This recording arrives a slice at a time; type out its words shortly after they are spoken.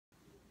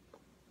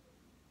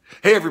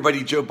Hey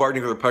everybody, Joe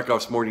Bartnick with the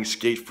Puckoffs Morning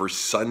Skate for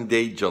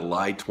Sunday,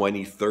 July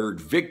 23rd.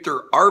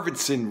 Victor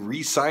Arvidsson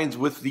re-signs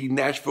with the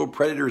Nashville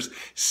Predators.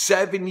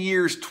 7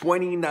 years,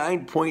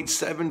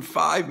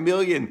 $29.75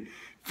 million.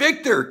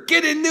 Victor,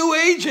 get a new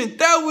agent.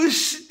 That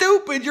was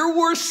stupid. You're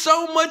worth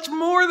so much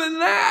more than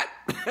that.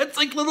 That's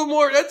like a little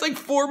more. That's like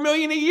 $4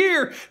 million a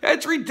year.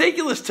 That's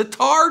ridiculous.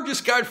 Tatar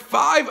just got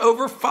 5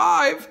 over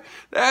 5.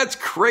 That's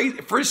crazy.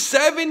 For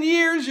 7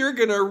 years, you're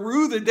going to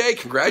rue the day.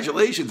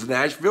 Congratulations,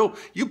 Nashville.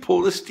 You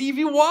pulled a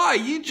Stevie Y.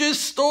 You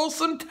just stole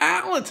some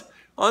talent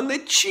on the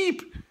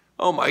cheap.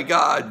 Oh my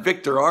God,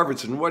 Victor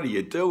Arvidsson, what are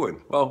you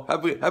doing? Well,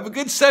 have a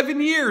good 7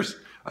 years.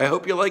 I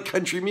hope you like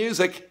country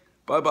music.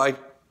 Bye-bye.